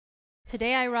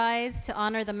Today I rise to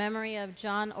honor the memory of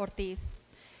John Ortiz,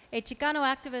 a Chicano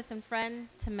activist and friend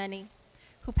to many,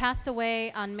 who passed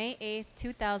away on May 8,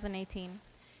 2018.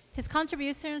 His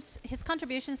contributions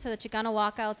to the Chicano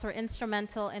walkouts were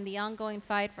instrumental in the ongoing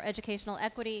fight for educational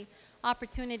equity,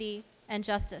 opportunity, and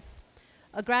justice.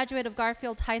 A graduate of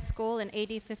Garfield High School in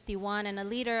AD 51 and a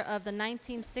leader of the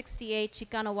 1968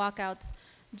 Chicano walkouts,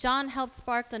 John helped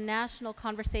spark the national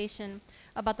conversation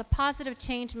about the positive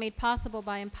change made possible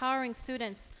by empowering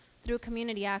students through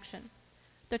community action.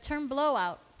 The term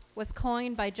blowout was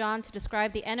coined by John to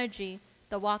describe the energy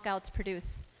the walkouts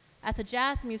produce. As a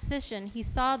jazz musician, he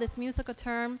saw this musical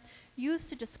term used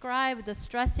to describe the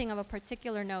stressing of a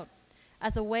particular note.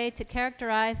 As a way to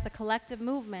characterize the collective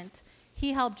movement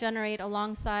he helped generate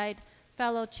alongside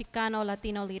fellow Chicano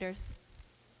Latino leaders.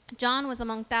 John was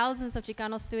among thousands of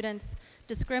Chicano students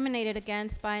discriminated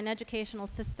against by an educational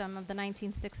system of the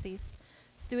 1960s.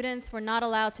 Students were not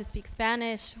allowed to speak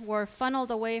Spanish, were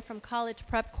funneled away from college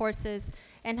prep courses,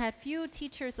 and had few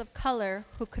teachers of color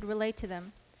who could relate to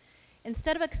them.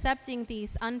 Instead of accepting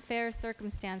these unfair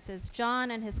circumstances, John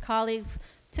and his colleagues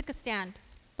took a stand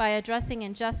by addressing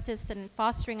injustice and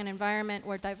fostering an environment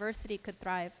where diversity could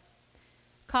thrive.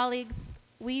 Colleagues,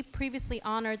 we previously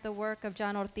honored the work of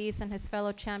John Ortiz and his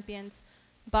fellow champions,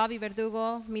 Bobby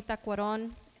Verdugo, Mita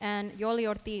Cuaron, and Yoli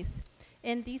Ortiz,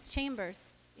 in these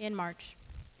chambers in March.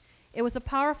 It was a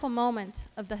powerful moment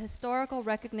of the historical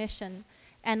recognition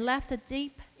and left a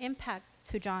deep impact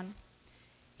to John.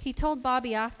 He told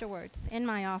Bobby afterwards, in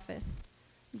my office,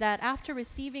 that after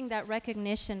receiving that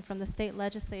recognition from the state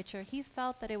legislature, he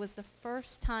felt that it was the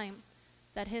first time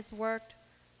that his work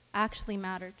actually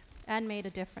mattered and made a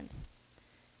difference.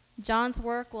 John's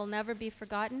work will never be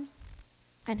forgotten,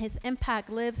 and his impact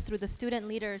lives through the student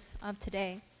leaders of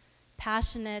today,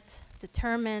 passionate,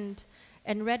 determined,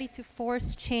 and ready to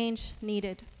force change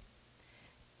needed.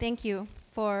 Thank you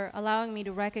for allowing me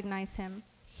to recognize him.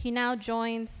 He now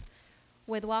joins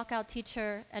with walkout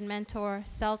teacher and mentor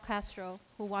Sal Castro,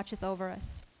 who watches over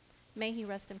us. May he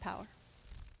rest in power.